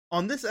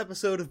On this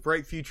episode of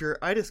Bright Future,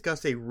 I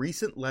discuss a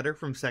recent letter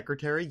from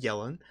Secretary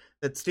Yellen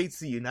that states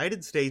the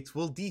United States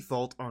will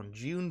default on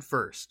June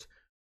 1st,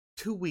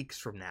 2 weeks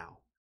from now.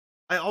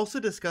 I also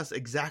discuss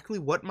exactly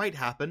what might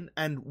happen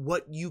and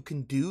what you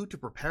can do to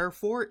prepare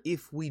for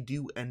if we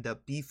do end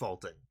up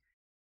defaulting.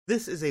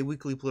 This is a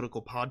weekly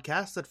political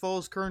podcast that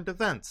follows current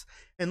events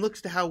and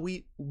looks to how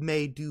we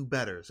may do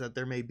better so that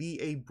there may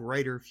be a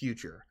brighter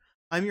future.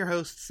 I'm your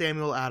host,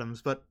 Samuel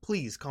Adams, but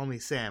please call me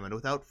Sam, and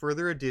without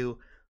further ado,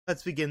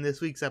 let's begin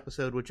this week's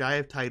episode, which I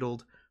have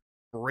titled,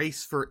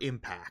 Brace for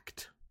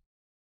Impact.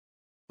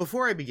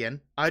 Before I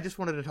begin, I just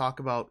wanted to talk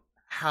about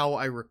how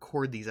I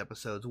record these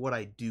episodes, what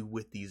I do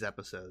with these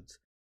episodes.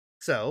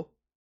 So,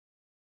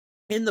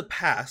 in the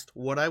past,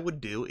 what I would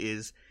do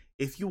is,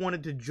 if you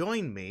wanted to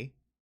join me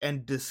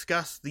and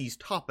discuss these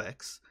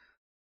topics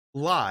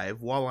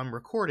live while I'm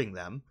recording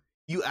them,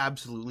 you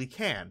absolutely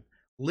can.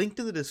 Linked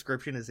in the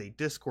description is a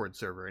Discord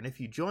server, and if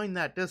you join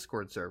that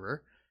Discord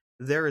server,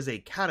 there is a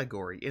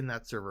category in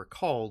that server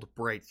called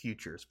Bright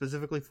Future,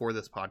 specifically for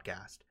this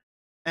podcast.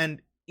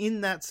 And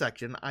in that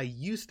section, I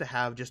used to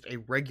have just a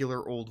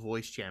regular old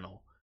voice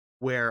channel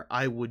where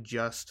I would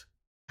just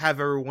have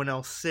everyone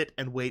else sit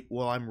and wait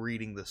while I'm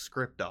reading the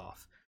script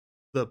off.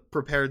 The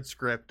prepared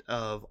script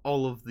of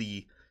all of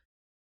the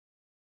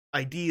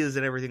ideas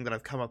and everything that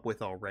I've come up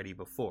with already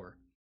before.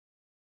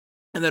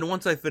 And then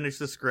once I finish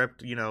the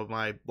script,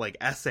 my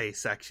essay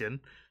section,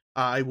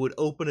 I would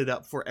open it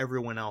up for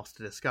everyone else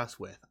to discuss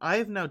with. I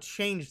have now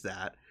changed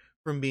that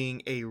from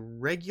being a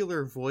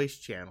regular voice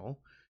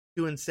channel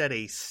to instead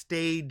a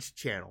stage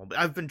channel.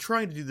 I've been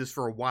trying to do this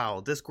for a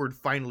while. Discord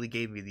finally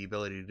gave me the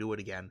ability to do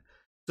it again.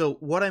 So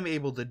what I'm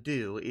able to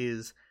do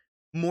is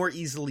more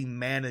easily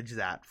manage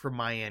that from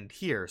my end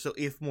here. So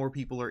if more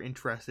people are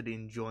interested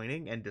in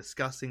joining and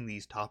discussing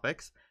these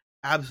topics,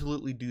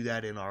 absolutely do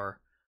that in our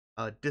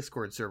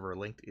Discord server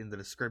linked in the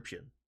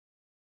description.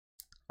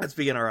 Let's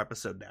begin our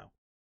episode now.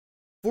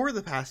 For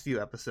the past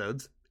few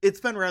episodes, it's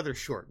been rather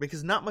short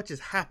because not much is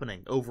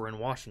happening over in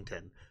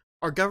Washington.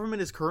 Our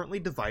government is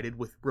currently divided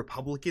with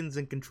Republicans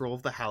in control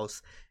of the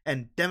House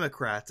and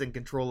Democrats in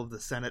control of the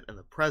Senate and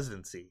the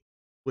presidency,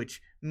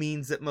 which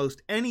means that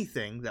most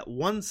anything that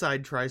one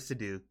side tries to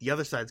do, the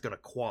other side's going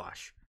to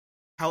quash.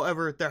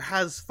 However, there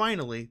has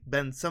finally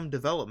been some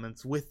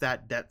developments with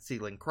that debt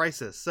ceiling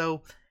crisis,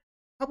 so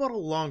how about a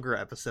longer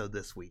episode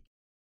this week?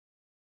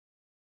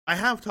 I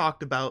have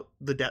talked about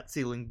the debt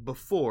ceiling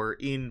before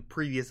in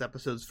previous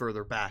episodes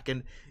further back,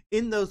 and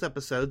in those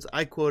episodes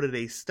I quoted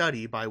a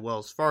study by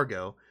Wells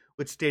Fargo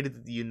which stated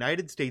that the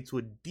United States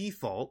would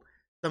default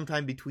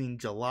sometime between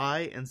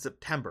July and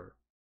September.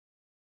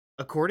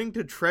 According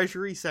to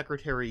Treasury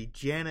Secretary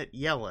Janet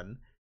Yellen,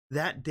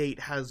 that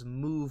date has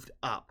moved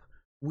up.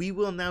 We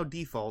will now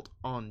default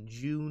on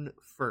June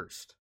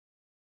 1st.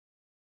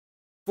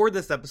 For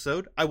this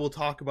episode, I will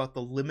talk about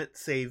the Limit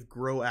Save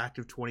Grow Act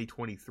of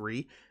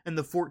 2023 and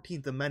the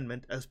 14th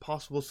Amendment as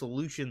possible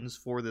solutions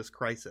for this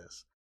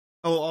crisis.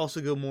 I will also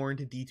go more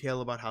into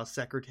detail about how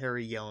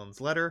Secretary Yellen's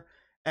letter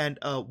and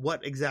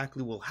what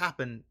exactly will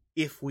happen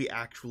if we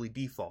actually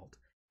default.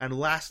 And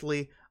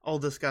lastly, I'll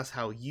discuss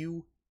how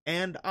you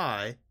and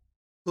I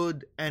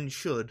could and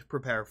should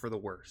prepare for the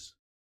worst.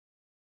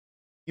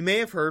 You may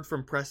have heard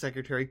from Press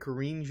Secretary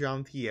Karine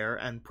Jean-Pierre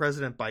and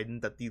President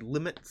Biden that the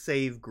Limit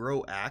Save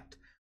Grow Act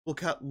will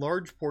cut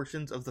large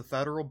portions of the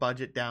federal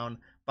budget down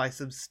by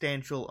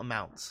substantial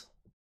amounts.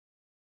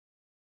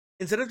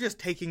 Instead of just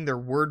taking their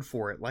word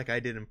for it like I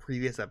did in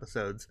previous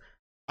episodes,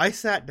 I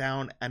sat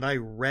down and I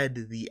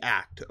read the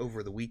act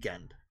over the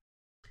weekend.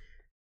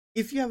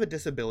 If you have a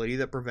disability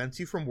that prevents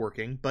you from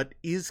working but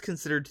is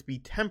considered to be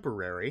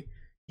temporary,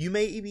 you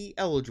may be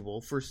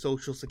eligible for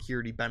Social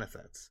Security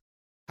benefits.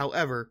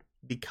 However,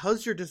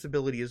 because your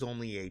disability is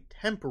only a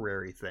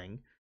temporary thing,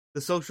 the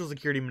Social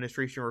Security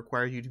Administration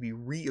requires you to be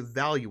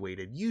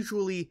re-evaluated,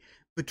 usually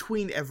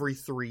between every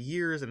 3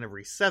 years and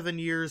every 7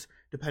 years,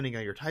 depending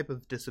on your type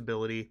of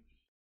disability,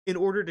 in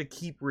order to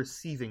keep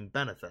receiving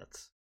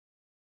benefits.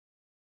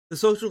 The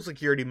Social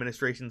Security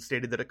Administration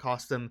stated that it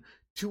costs them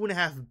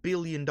 $2.5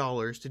 billion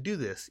to do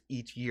this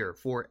each year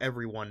for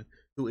everyone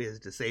who is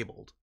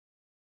disabled.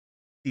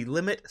 The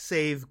Limit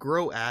Save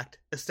Grow Act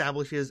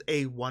establishes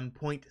a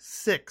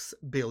 $1.6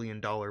 billion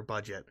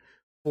budget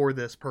for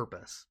this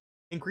purpose,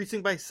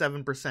 increasing by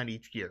 7%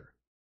 each year.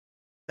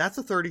 That's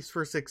a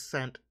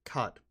 36%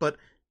 cut, but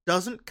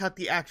doesn't cut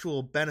the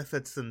actual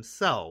benefits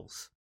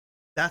themselves.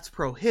 That's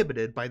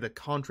prohibited by the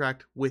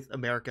Contract with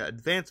America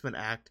Advancement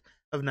Act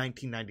of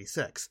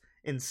 1996.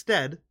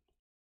 Instead,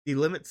 the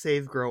Limit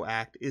Save Grow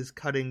Act is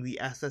cutting the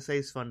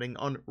SSA's funding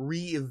on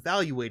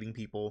re-evaluating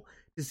people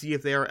to see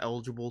if they are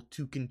eligible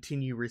to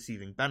continue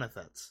receiving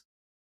benefits.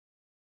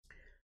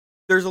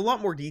 There's a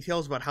lot more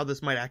details about how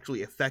this might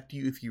actually affect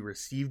you if you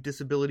receive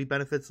disability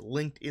benefits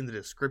linked in the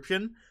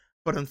description,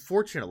 but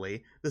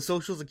unfortunately, the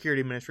Social Security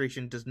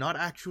Administration does not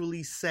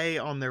actually say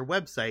on their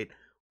website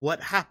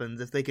what happens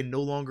if they can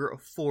no longer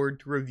afford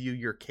to review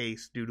your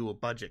case due to a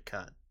budget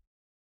cut.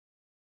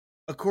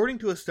 According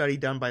to a study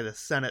done by the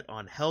Senate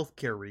on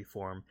healthcare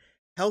reform,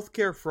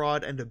 Healthcare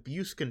fraud and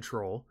abuse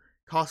control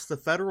costs the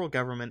federal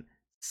government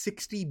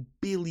 $60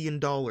 billion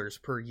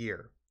per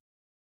year.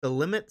 The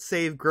Limit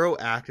Save Grow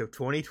Act of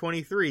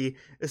 2023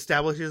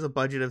 establishes a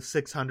budget of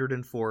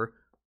 $604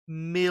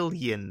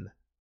 million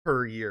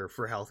per year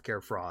for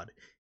healthcare fraud,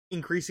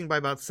 increasing by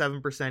about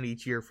 7%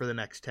 each year for the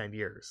next 10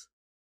 years.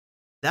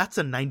 That's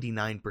a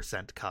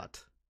 99%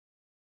 cut.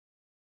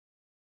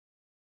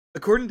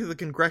 According to the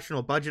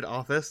Congressional Budget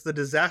Office, the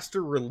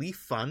Disaster Relief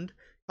Fund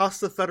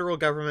costs the federal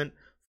government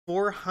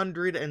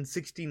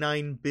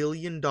 $469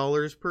 billion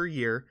per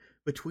year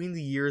between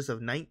the years of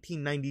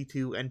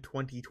 1992 and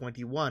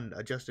 2021,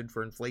 adjusted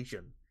for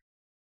inflation.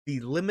 The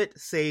Limit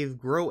Save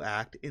Grow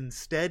Act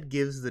instead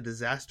gives the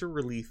Disaster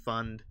Relief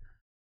Fund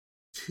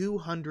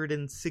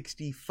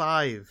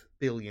 $265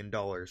 billion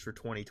for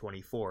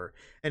 2024,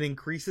 and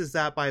increases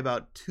that by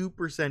about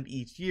 2%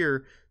 each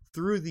year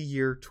through the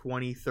year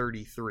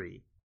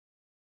 2033.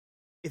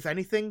 If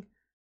anything,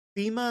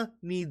 FEMA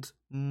needs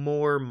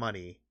more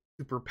money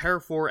to prepare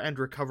for and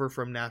recover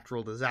from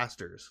natural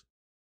disasters.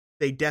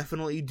 They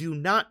definitely do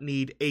not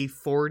need a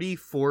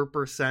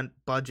 44%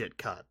 budget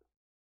cut.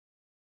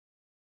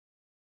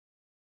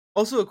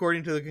 Also,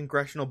 according to the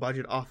Congressional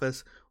Budget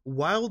Office,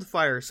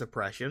 wildfire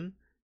suppression,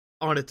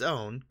 on its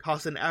own,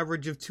 costs an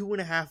average of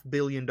 $2.5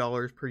 billion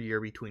per year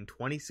between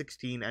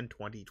 2016 and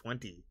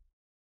 2020.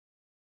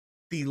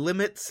 The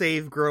Limit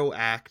Save Grow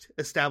Act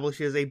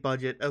establishes a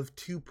budget of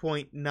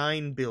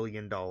 $2.9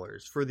 billion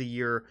for the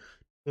year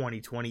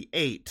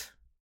 2028.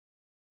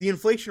 The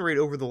inflation rate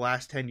over the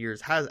last 10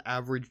 years has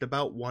averaged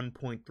about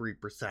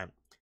 1.3%.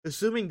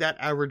 Assuming that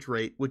average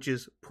rate, which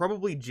is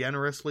probably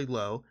generously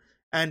low,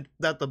 and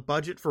that the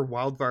budget for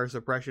wildfire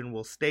suppression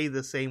will stay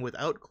the same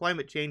without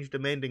climate change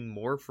demanding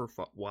more for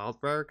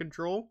wildfire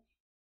control,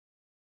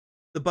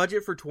 the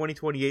budget for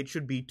 2028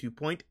 should be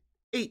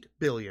 $2.8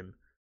 billion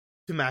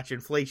to match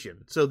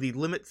inflation. So the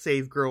Limit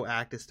Save Grow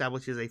Act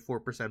establishes a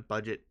 4%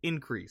 budget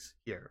increase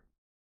here.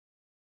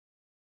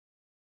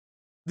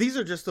 These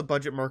are just the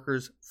budget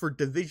markers for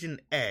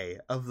Division A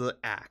of the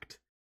Act.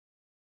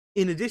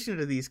 In addition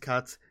to these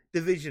cuts,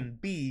 Division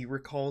B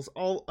recalls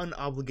all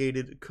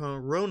unobligated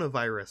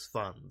coronavirus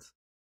funds,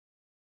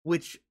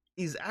 which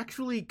is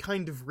actually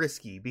kind of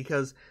risky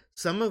because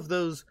some of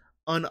those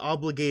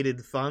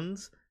unobligated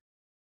funds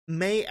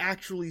may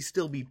actually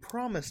still be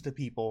promised to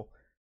people,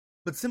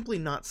 but simply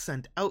not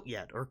sent out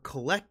yet or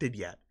collected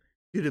yet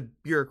due to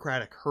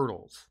bureaucratic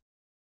hurdles.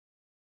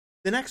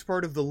 The next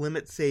part of the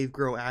Limit Save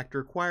Grow Act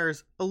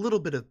requires a little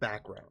bit of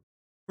background.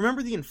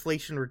 Remember the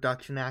Inflation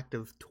Reduction Act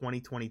of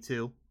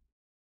 2022?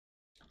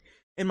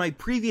 In my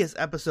previous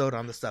episode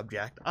on the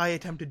subject, I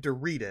attempted to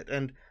read it,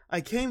 and I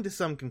came to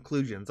some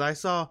conclusions. I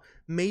saw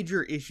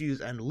major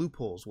issues and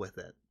loopholes with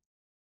it.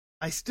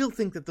 I still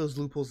think that those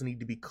loopholes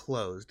need to be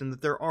closed, and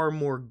that there are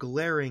more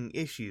glaring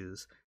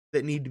issues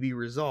that need to be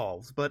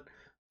resolved, but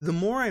the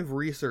more I've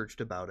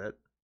researched about it,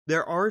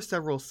 there are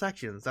several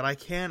sections that I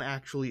can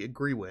actually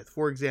agree with.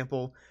 For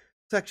example,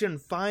 Section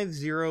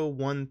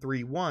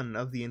 50131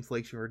 of the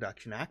Inflation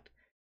Reduction Act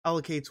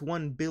allocates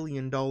 $1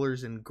 billion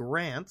in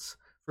grants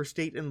for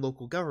state and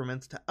local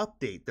governments to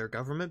update their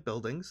government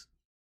buildings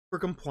for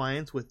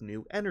compliance with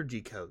new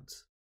energy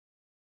codes.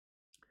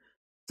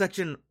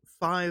 Section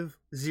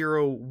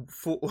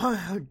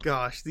 504,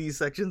 gosh, these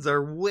sections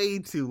are way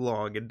too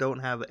long and don't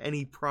have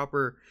any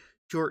proper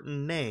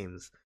shortened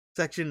names.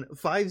 Section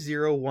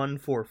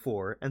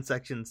 50144 and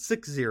Section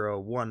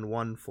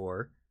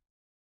 60114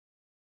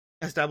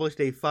 established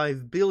a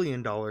 $5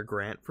 billion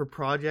grant for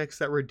projects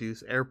that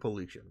reduce air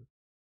pollution.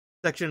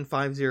 Section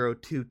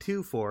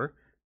 50224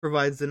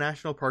 provides the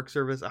National Park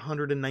Service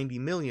 $190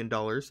 million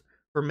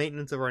for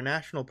maintenance of our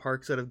national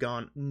parks that have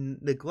gone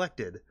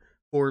neglected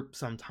for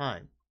some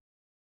time.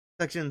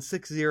 Section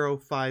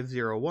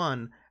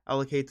 60501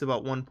 allocates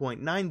about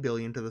 $1.9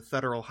 billion to the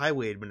Federal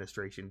Highway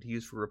Administration to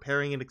use for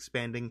repairing and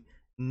expanding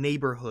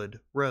neighborhood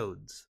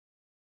roads.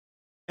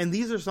 And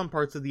these are some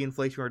parts of the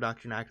Inflation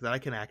Reduction Act that I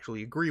can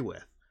actually agree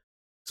with.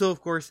 So,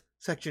 of course,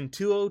 Section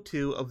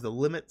 202 of the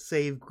Limit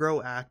Save Grow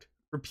Act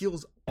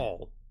repeals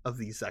all of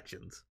these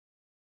sections.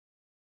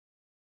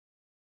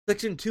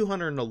 Section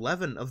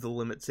 211 of the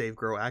Limit Save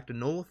Grow Act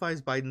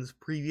nullifies Biden's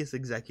previous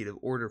executive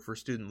order for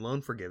student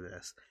loan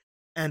forgiveness,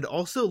 and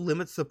also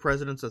limits the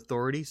president's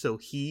authority so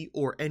he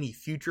or any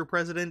future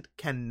president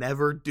can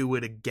never do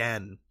it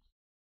again.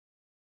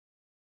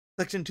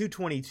 Section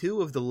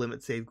 222 of the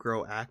Limit Save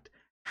Grow Act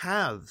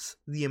halves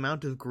the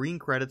amount of green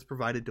credits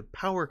provided to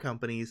power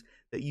companies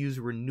that use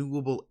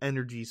renewable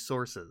energy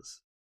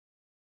sources.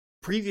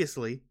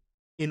 Previously,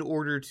 in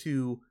order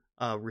to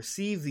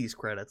receive these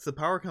credits, the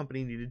power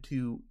company needed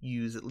to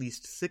use at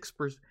least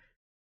 6%.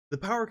 The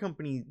power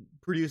company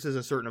produces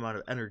a certain amount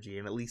of energy,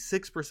 and at least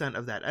 6%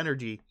 of that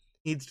energy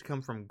needs to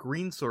come from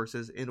green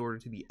sources in order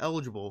to be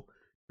eligible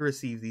to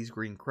receive these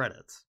green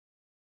credits.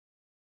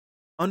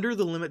 Under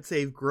the Limit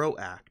Save Grow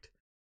Act,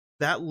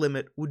 that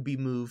limit would be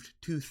moved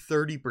to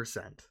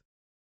 30%.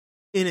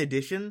 In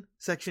addition,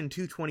 Section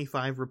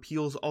 225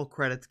 repeals all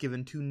credits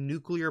given to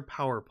nuclear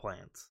power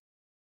plants,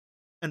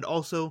 and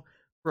also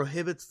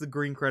prohibits the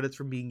green credits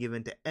from being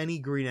given to any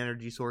green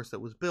energy source that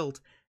was built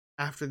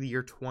after the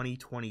year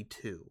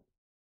 2022.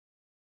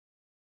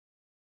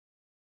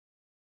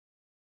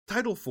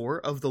 Title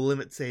 4 of the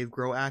Limit Save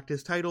Grow Act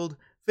is titled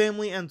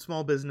Family and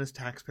Small Business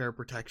Taxpayer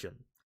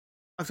Protection.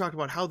 I've talked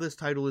about how this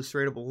title is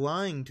straight up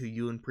lying to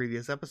you in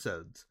previous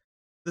episodes.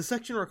 The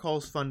section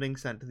recalls funding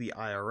sent to the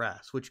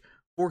IRS, which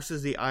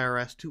forces the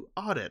IRS to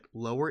audit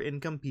lower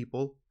income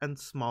people and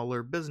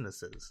smaller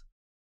businesses.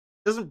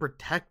 It doesn't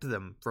protect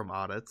them from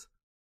audits,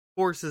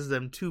 forces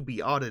them to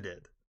be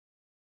audited.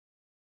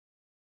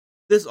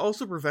 This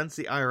also prevents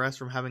the IRS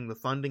from having the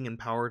funding and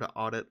power to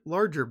audit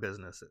larger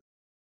businesses.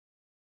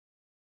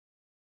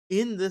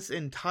 In this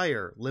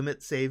entire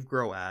Limit Save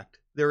Grow Act,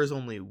 there is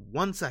only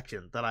one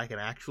section that I can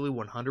actually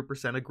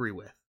 100% agree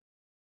with.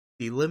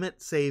 The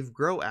Limit Save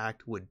Grow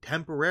Act would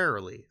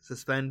temporarily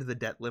suspend the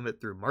debt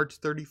limit through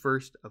March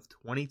 31st of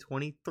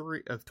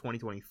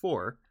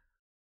 2024,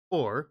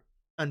 or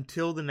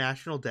until the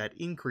national debt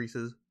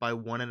increases by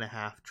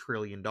 $1.5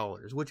 trillion,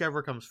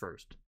 whichever comes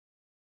first.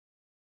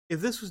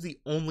 If this was the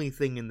only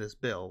thing in this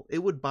bill,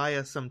 it would buy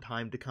us some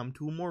time to come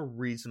to a more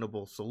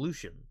reasonable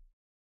solution.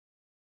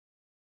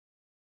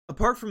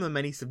 Apart from the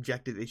many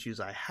subjective issues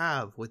I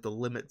have with the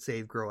Limit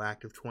Save Grow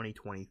Act of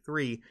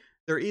 2023,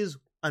 there is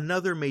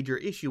another major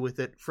issue with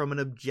it from an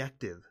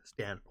objective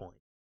standpoint.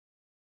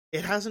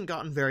 It hasn't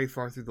gotten very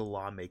far through the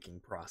lawmaking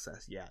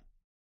process yet.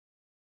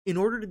 In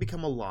order to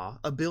become a law,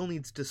 a bill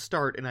needs to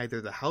start in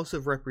either the House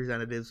of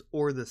Representatives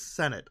or the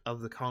Senate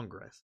of the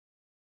Congress.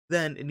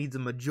 Then it needs a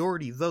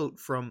majority vote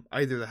from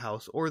either the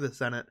House or the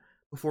Senate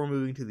before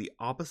moving to the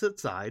opposite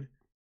side,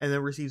 and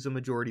then receives a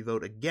majority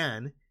vote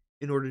again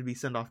in order to be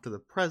sent off to the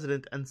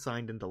President and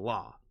signed into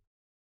law.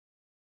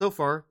 So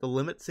far, the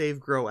Limit Save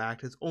Grow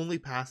Act has only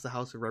passed the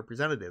House of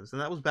Representatives,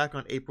 and that was back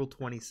on April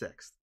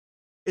 26th.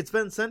 It's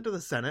been sent to the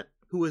Senate,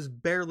 who has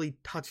barely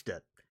touched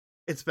it.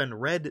 It's been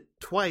read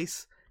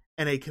twice,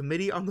 and a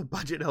committee on the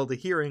budget held a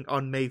hearing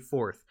on May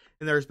 4th,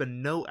 and there has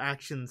been no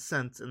action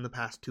since in the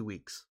past 2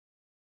 weeks.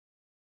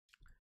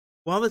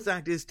 While this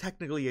act is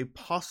technically a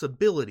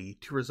possibility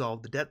to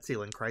resolve the debt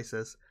ceiling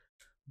crisis,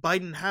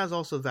 Biden has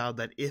also vowed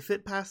that if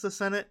it passed the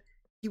Senate,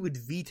 he would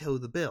veto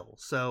the bill,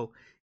 so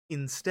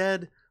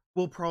instead,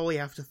 we'll probably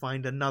have to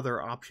find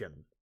another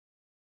option.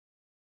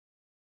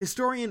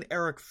 Historian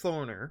Eric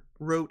Thorner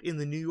wrote in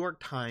the New York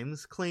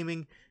Times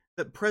claiming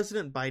that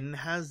President Biden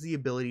has the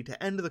ability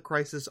to end the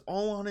crisis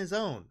all on his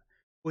own,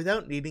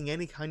 without needing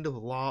any kind of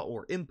law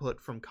or input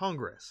from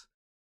Congress,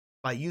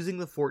 by using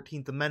the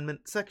 14th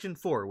Amendment, Section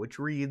 4, which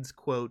reads,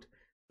 quote,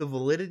 "The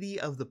validity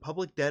of the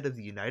public debt of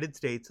the United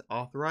States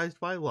authorized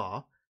by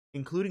law,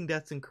 including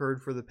debts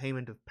incurred for the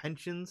payment of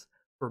pensions,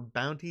 for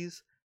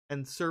bounties,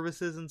 and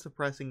services in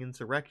suppressing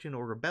insurrection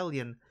or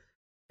rebellion,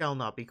 shall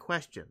not be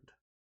questioned."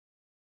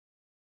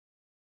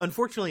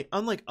 Unfortunately,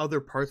 unlike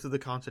other parts of the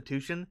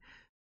Constitution,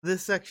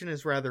 this section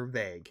is rather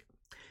vague.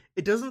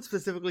 It doesn't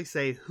specifically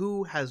say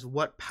who has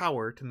what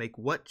power to make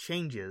what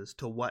changes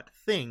to what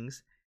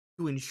things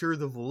to ensure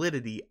the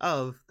validity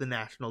of the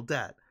national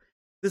debt.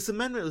 This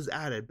amendment was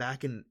added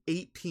back in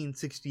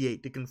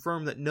 1868 to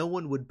confirm that no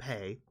one would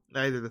pay,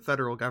 either the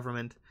federal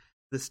government,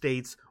 the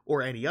states,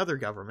 or any other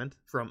government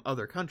from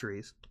other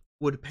countries,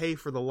 would pay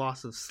for the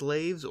loss of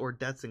slaves or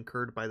debts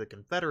incurred by the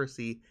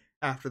Confederacy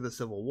after the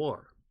Civil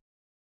War.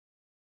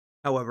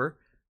 However,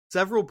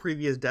 several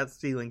previous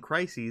debt-ceiling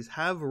crises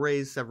have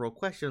raised several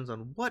questions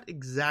on what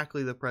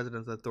exactly the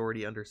president's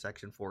authority under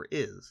Section 4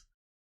 is.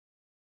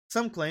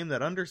 Some claim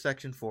that under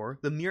Section 4,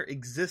 the mere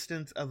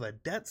existence of a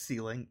debt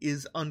ceiling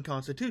is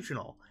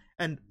unconstitutional,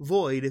 and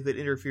void if it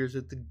interferes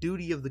with the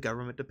duty of the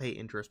government to pay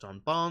interest on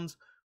bonds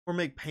or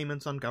make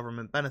payments on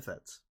government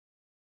benefits.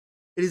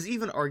 It is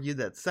even argued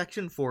that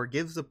Section 4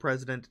 gives the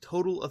president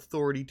total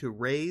authority to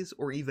raise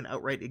or even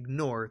outright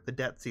ignore the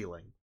debt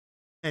ceiling.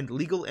 And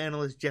legal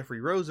analyst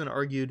Jeffrey Rosen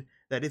argued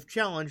that if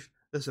challenged,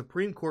 the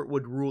Supreme Court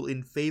would rule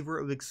in favor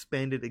of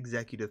expanded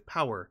executive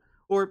power,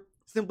 or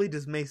simply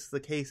dismiss the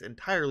case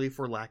entirely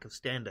for lack of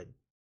standing.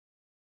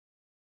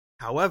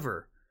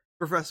 However,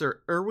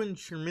 Professor Erwin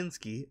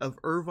Chemerinsky of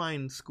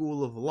Irvine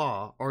School of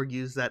Law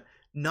argues that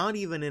not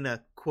even in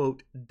a,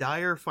 quote,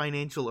 dire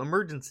financial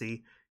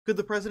emergency could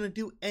the president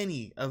do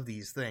any of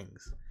these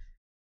things.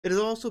 It has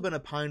also been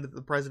opined that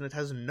the president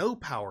has no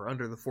power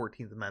under the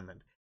 14th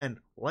Amendment, and,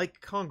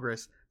 like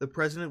Congress, the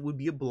president would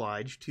be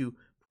obliged to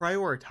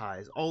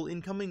prioritize all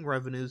incoming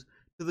revenues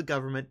to the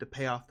government to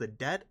pay off the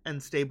debt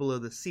and stay below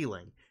the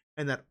ceiling,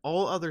 and that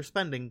all other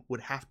spending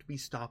would have to be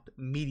stopped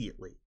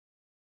immediately.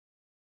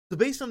 So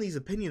based on these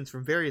opinions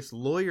from various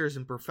lawyers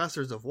and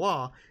professors of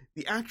law,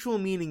 the actual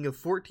meaning of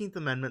 14th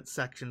Amendment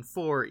Section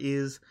 4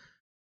 is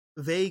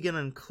vague and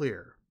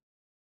unclear.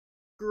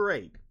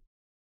 Great.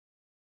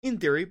 In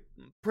theory,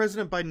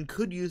 President Biden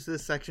could use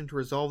this section to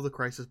resolve the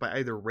crisis by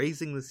either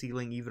raising the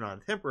ceiling even on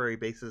a temporary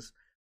basis,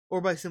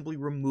 or by simply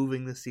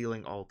removing the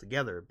ceiling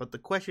altogether, but the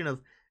question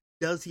of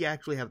does he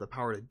actually have the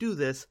power to do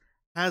this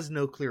has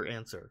no clear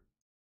answer.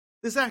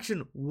 This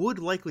action would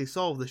likely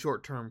solve the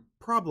short-term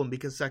problem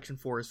because Section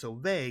 4 is so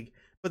vague,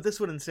 but this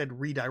would instead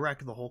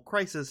redirect the whole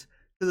crisis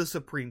to the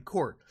Supreme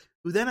Court,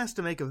 who then has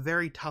to make a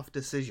very tough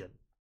decision.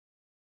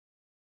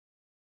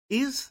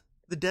 Is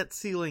the debt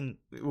ceiling,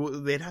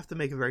 they'd have to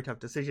make a very tough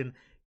decision.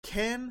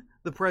 Can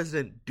the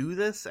president do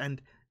this,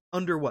 and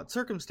under what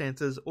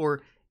circumstances,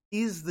 or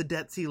is the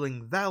debt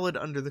ceiling valid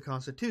under the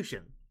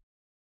Constitution?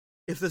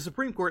 If the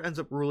Supreme Court ends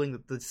up ruling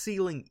that the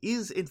ceiling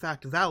is in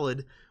fact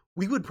valid,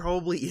 we would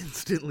probably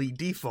instantly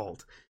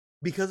default,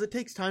 because it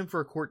takes time for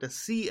a court to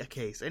see a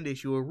case and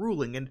issue a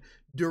ruling, and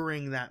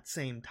during that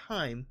same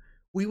time,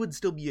 we would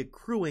still be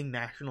accruing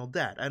national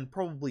debt, and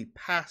probably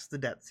pass the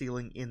debt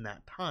ceiling in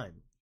that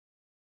time.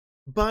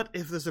 But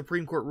if the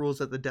Supreme Court rules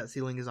that the debt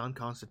ceiling is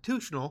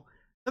unconstitutional,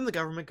 then the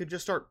government could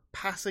just start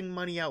passing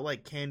money out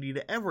like candy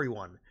to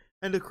everyone,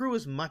 and accrue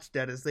as much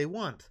debt as they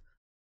want,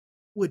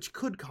 which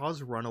could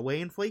cause runaway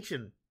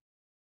inflation.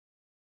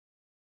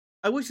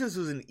 I wish this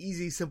was an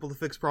easy,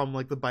 simple-to-fix problem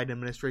like the Biden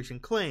administration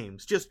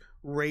claims. Just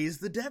raise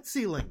the debt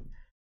ceiling.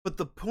 But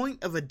the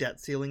point of a debt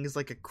ceiling is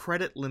like a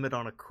credit limit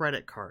on a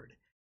credit card.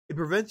 It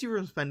prevents you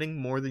from spending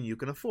more than you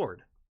can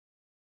afford.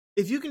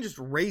 If you can just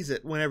raise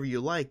it whenever you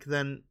like,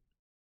 then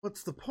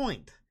what's the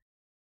point?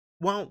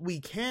 While we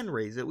can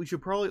raise it, we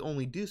should probably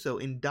only do so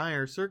in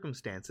dire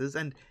circumstances,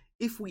 and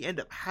if we end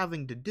up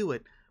having to do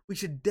it, we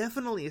should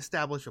definitely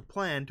establish a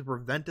plan to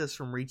prevent us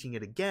from reaching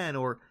it again,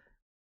 or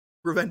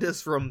prevent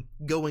us from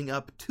going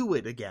up to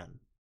it again.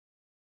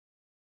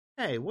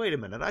 Hey, wait a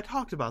minute, I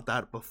talked about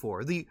that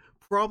before. The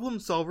Problem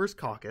Solvers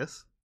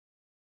Caucus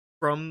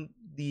from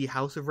the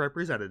House of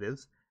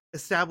Representatives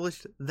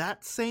established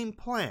that same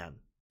plan,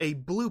 a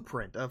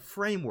blueprint, a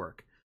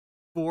framework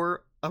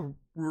for a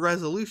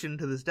resolution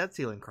to this debt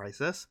ceiling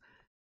crisis,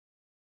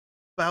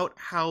 about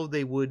how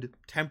they would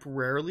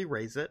temporarily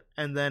raise it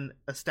and then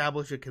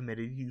establish a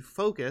committee to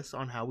focus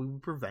on how we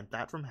would prevent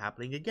that from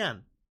happening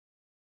again.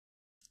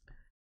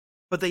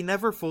 But they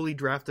never fully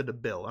drafted a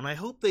bill, and I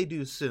hope they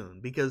do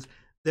soon, because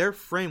their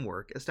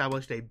framework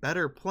established a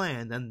better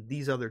plan than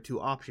these other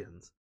two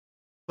options.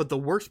 But the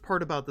worst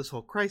part about this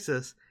whole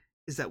crisis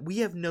is that we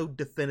have no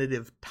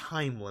definitive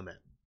time limit.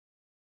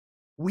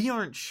 We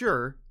aren't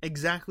sure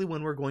exactly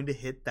when we're going to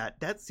hit that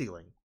debt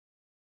ceiling.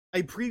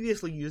 I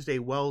previously used a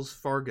Wells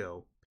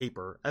Fargo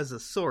paper as a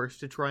source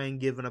to try and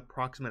give an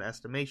approximate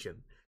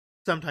estimation,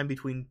 sometime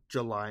between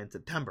July and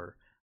September,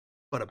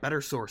 but a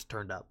better source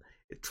turned up.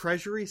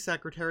 Treasury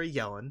Secretary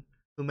Yellen,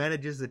 who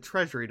manages the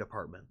Treasury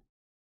Department.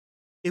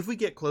 If we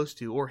get close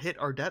to or hit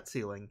our debt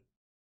ceiling,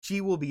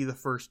 she will be the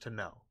first to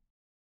know.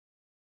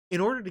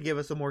 In order to give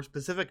us a more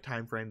specific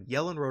time frame,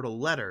 Yellen wrote a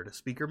letter to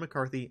Speaker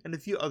McCarthy and a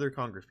few other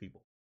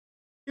congresspeople.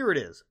 Here it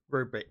is,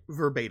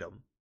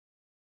 verbatim.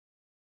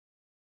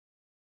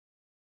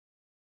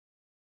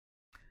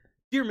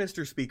 Dear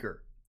Mr.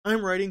 Speaker,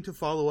 I'm writing to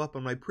follow up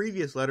on my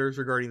previous letters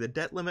regarding the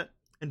debt limit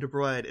and to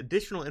provide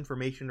additional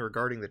information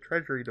regarding the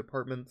Treasury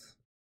Department's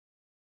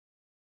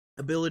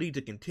ability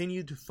to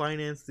continue to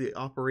finance the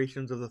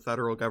operations of the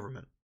federal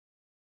government.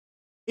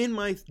 In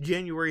my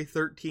January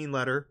 13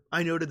 letter,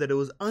 I noted that it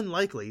was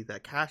unlikely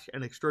that cash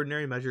and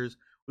extraordinary measures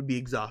would be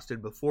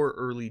exhausted before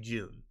early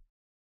June.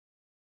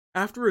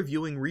 After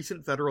reviewing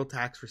recent federal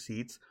tax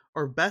receipts,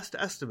 our best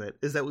estimate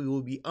is that we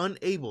will be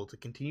unable to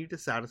continue to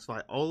satisfy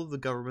all of the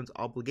government's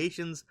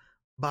obligations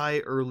by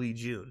early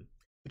June,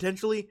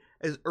 potentially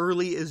as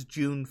early as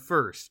June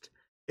 1st,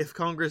 if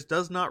Congress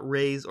does not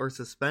raise or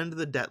suspend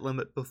the debt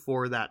limit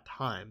before that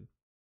time.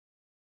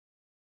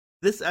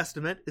 This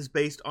estimate is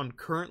based on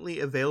currently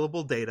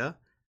available data,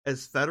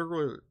 as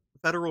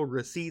federal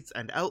receipts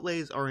and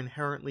outlays are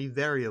inherently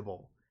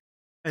variable,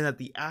 and that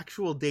the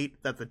actual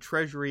date that the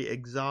Treasury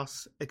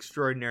exhausts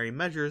extraordinary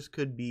measures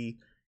could be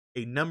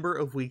a number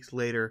of weeks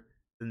later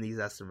than these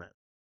estimates.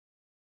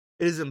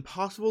 It is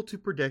impossible to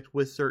predict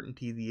with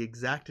certainty the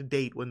exact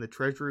date when the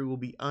Treasury will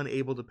be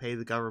unable to pay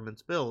the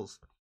government's bills,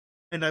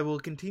 and I will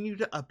continue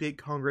to update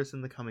Congress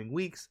in the coming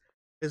weeks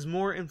as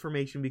more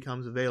information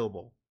becomes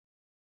available.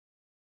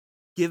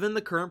 Given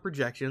the current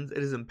projections, it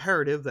is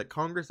imperative that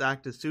Congress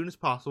act as soon as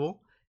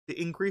possible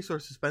to increase or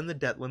suspend the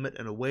debt limit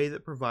in a way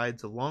that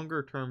provides a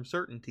longer-term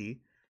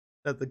certainty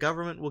that the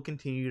government will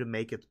continue to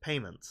make its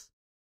payments.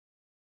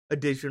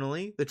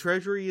 Additionally, the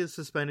Treasury is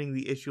suspending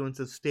the issuance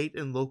of state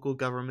and local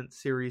government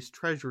series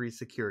Treasury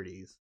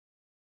securities.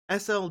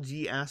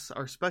 SLGS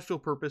are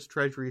special-purpose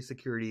Treasury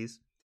securities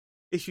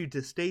issued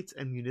to states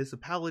and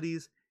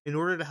municipalities in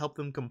order to help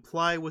them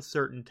comply with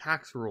certain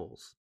tax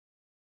rules.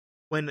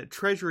 When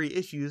Treasury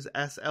issues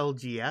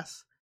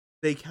SLGS,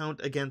 they count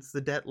against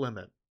the debt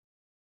limit.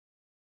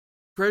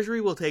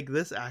 Treasury will take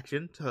this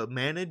action to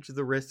manage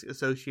the risk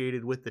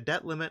associated with the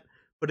debt limit,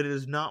 but it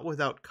is not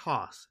without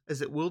costs,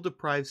 as it will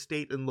deprive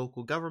state and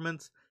local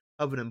governments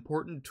of an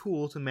important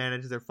tool to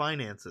manage their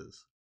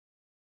finances.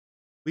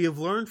 We have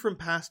learned from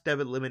past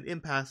debit limit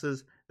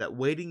impasses that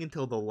waiting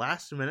until the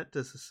last minute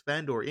to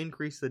suspend or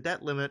increase the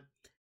debt limit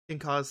can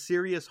cause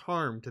serious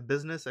harm to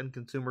business and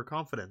consumer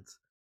confidence,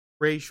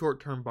 raise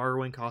short-term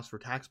borrowing costs for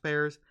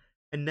taxpayers,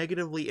 and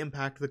negatively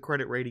impact the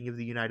credit rating of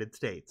the United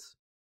States.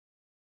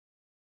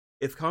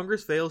 If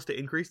Congress fails to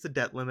increase the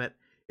debt limit,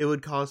 It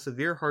would cause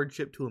severe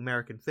hardship to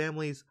American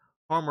families,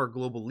 harm our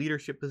global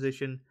leadership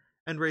position,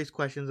 and raise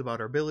questions about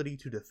our ability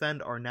to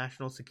defend our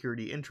national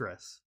security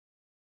interests.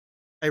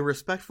 I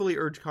respectfully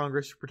urge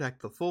Congress to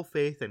protect the full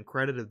faith and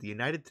credit of the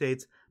United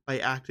States by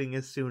acting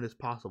as soon as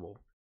possible.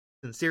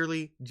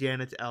 Sincerely,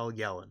 Janet L.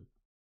 Yellen.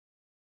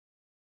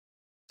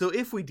 So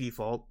if we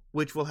default,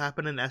 which will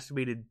happen in an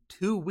estimated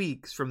 2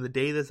 weeks from the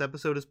day this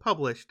episode is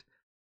published,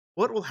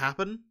 what will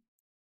happen?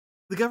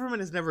 The government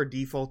has never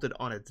defaulted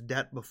on its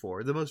debt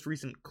before. The most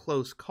recent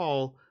close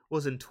call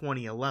was in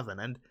 2011,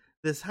 and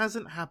this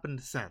hasn't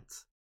happened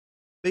since.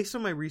 Based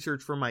on my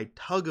research for my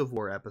tug of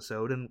war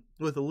episode, and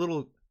with a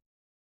little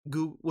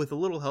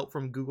help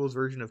from Google's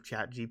version of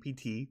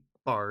ChatGPT,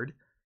 Bard,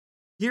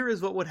 here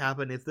is what would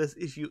happen if this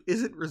issue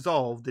isn't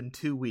resolved in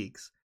 2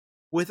 weeks,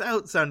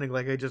 without sounding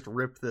like I just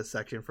ripped this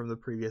section from the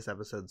previous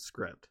episode's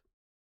script.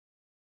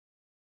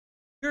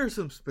 Here are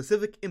some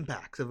specific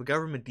impacts of a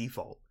government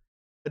default.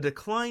 A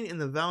decline in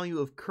the value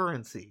of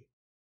currency.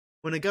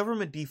 When a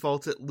government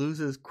defaults, it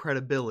loses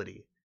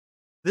credibility.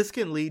 This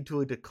can lead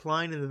to a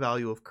decline in the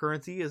value of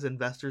currency as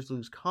investors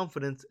lose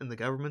confidence in the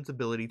government's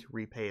ability to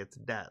repay its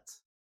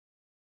debts.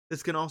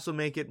 This can also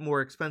make it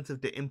more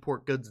expensive to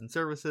import goods and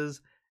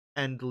services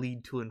and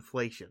lead to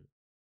inflation.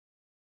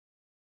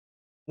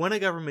 When a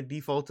government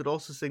defaults, it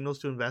also signals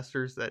to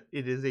investors that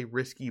it is a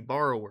risky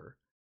borrower.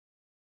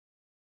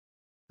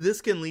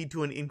 This can lead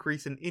to an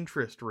increase in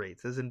interest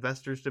rates as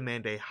investors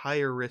demand a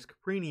higher risk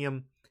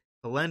premium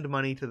to lend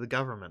money to the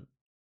government.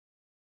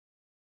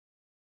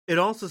 It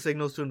also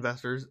signals to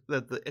investors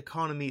that the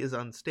economy is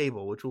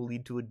unstable, which will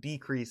lead to a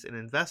decrease in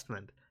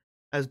investment,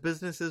 as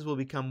businesses will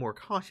become more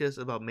cautious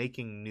about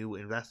making new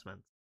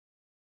investments,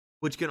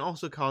 which can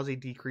also cause a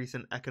decrease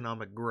in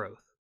economic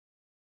growth.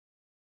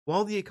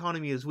 While the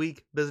economy is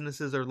weak,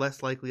 businesses are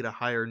less likely to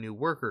hire new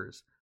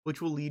workers,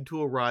 which will lead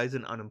to a rise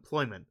in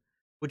unemployment,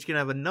 which can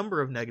have a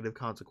number of negative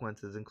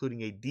consequences,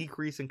 including a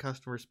decrease in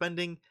customer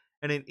spending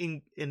and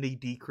a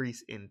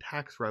decrease in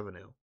tax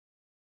revenue.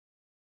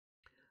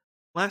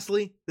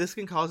 Lastly, this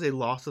can cause a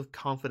loss of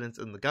confidence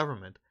in the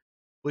government,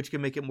 which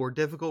can make it more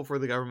difficult for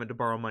the government to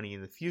borrow money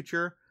in the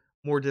future,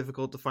 more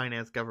difficult to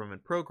finance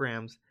government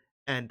programs,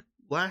 and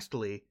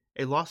lastly,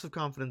 a loss of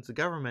confidence in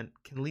government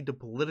can lead to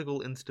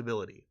political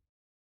instability.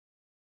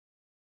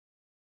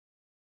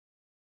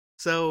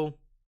 So,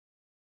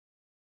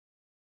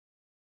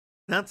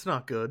 that's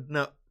not good.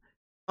 Now,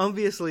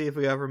 obviously, if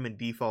a government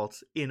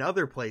defaults in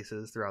other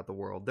places throughout the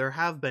world, there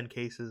have been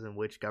cases in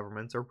which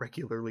governments are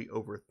regularly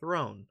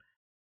overthrown.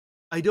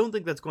 I don't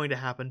think that's going to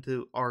happen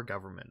to our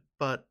government,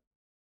 but,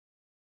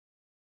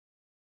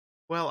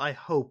 well, I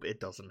hope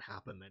it doesn't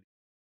happen.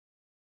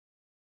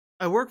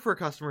 I work for a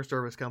customer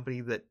service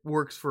company that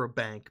works for a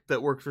bank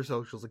that works for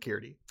Social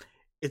Security.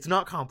 It's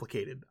not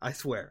complicated, I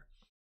swear.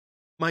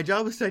 My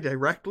job is to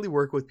directly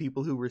work with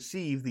people who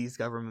receive these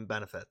government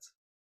benefits.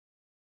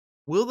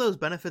 Will those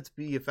benefits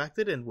be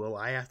affected, and will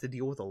I have to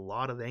deal with a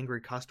lot of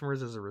angry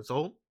customers as a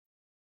result?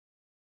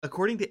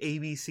 According to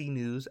ABC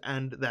News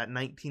and that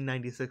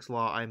 1996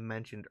 law I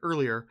mentioned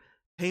earlier,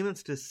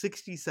 payments to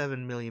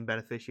 67 million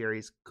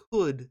beneficiaries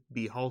could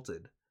be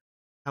halted.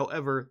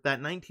 However,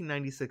 that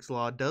 1996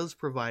 law does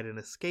provide an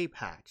escape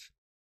hatch.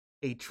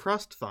 A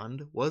trust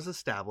fund was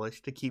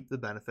established to keep the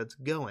benefits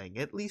going,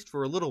 at least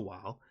for a little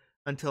while,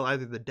 until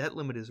either the debt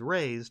limit is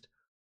raised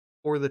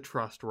or the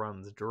trust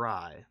runs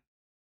dry.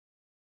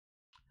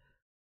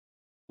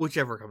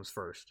 Whichever comes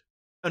first.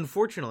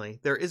 Unfortunately,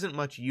 there isn't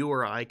much you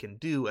or I can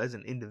do as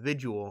an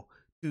individual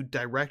to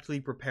directly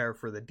prepare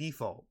for the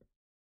default.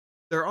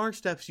 There are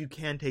steps you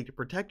can take to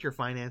protect your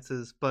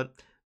finances,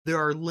 but there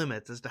are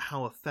limits as to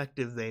how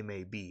effective they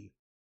may be.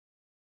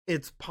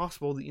 It's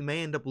possible that you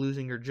may end up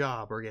losing your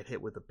job or get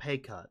hit with a pay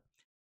cut.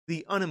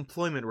 The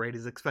unemployment rate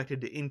is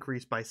expected to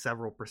increase by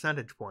several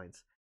percentage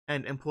points,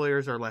 and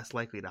employers are less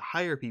likely to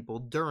hire people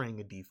during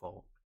a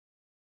default.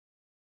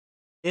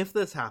 If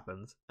this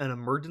happens, an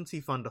emergency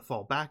fund to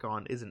fall back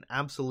on is an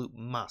absolute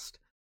must,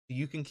 so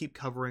you can keep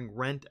covering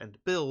rent and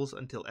bills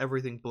until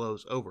everything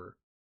blows over.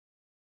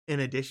 In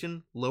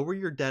addition, lower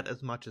your debt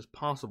as much as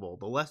possible.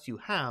 The less you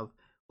have,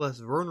 less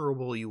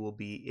vulnerable you will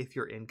be if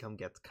your income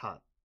gets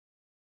cut.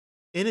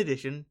 In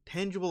addition,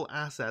 tangible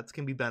assets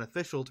can be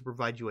beneficial to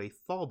provide you a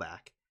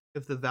fallback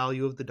if the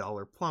value of the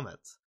dollar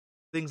plummets.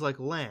 Things like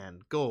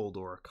land, gold,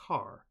 or a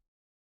car.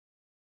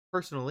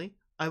 Personally,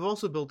 I've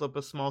also built up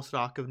a small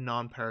stock of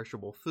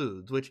non-perishable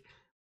foods, which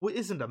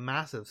isn't a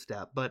massive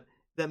step, but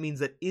that means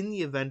that in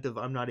the event of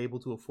I'm not able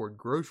to afford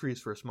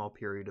groceries for a small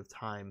period of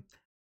time,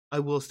 I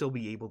will still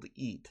be able to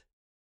eat.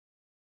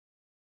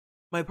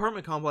 My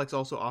apartment complex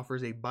also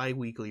offers a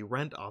bi-weekly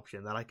rent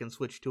option that I can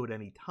switch to at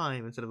any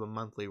time instead of a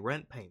monthly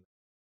rent payment,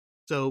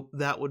 so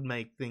that would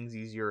make things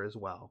easier as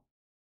well.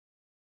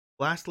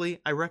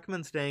 Lastly, I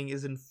recommend staying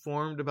as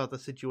informed about the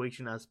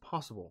situation as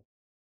possible.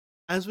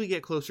 As we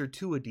get closer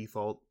to a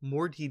default,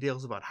 more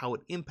details about how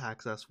it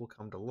impacts us will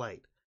come to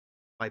light.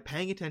 By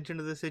paying attention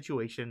to the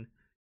situation,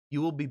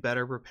 you will be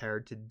better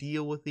prepared to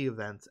deal with the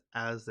events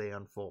as they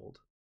unfold.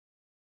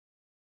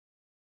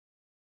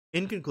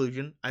 In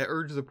conclusion, I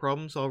urge the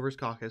Problem Solvers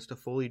Caucus to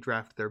fully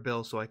draft their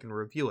bill so I can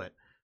review it,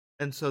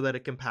 and so that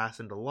it can pass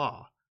into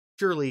law.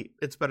 Surely,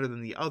 it's better than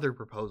the other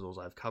proposals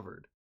I've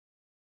covered.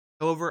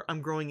 However,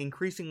 I'm growing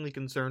increasingly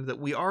concerned that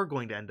we are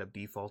going to end up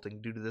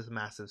defaulting due to this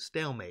massive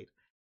stalemate,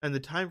 and the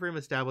timeframe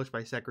established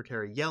by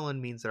Secretary Yellen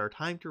means that our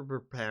time to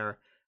prepare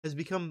has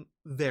become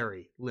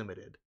very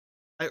limited.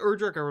 I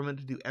urge our government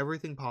to do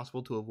everything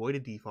possible to avoid a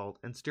default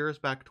and steer us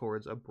back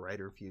towards a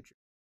brighter future.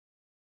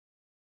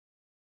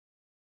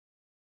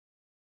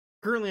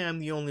 Currently, I'm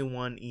the only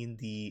one in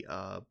the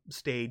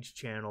stage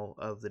channel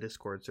of the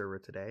Discord server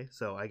today,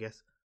 so I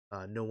guess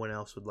no one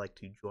else would like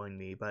to join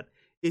me. But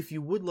if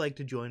you would like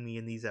to join me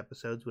in these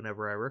episodes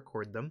whenever I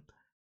record them,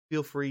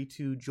 feel free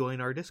to join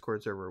our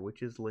Discord server,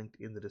 which is linked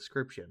in the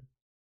description.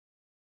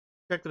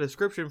 Check the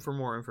description for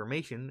more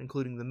information,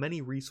 including the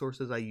many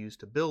resources I used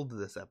to build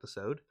this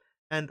episode,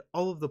 and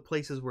all of the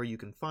places where you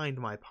can find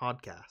my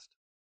podcast.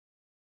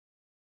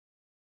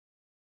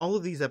 All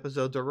of these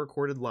episodes are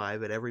recorded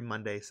live at every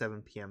Monday,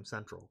 7 p.m.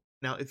 Central.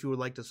 Now, if you would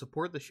like to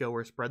support the show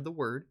or spread the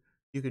word,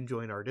 you can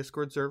join our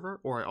Discord server,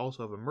 or I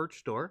also have a merch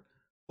store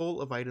full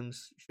of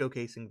items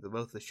showcasing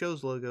both the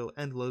show's logo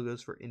and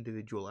logos for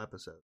individual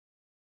episodes.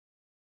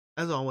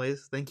 As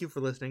always, thank you for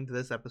listening to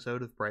this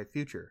episode of Bright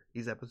Future.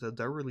 These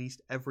episodes are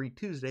released every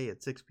Tuesday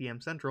at 6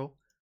 p.m. Central,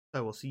 so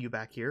I will see you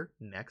back here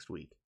next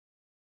week.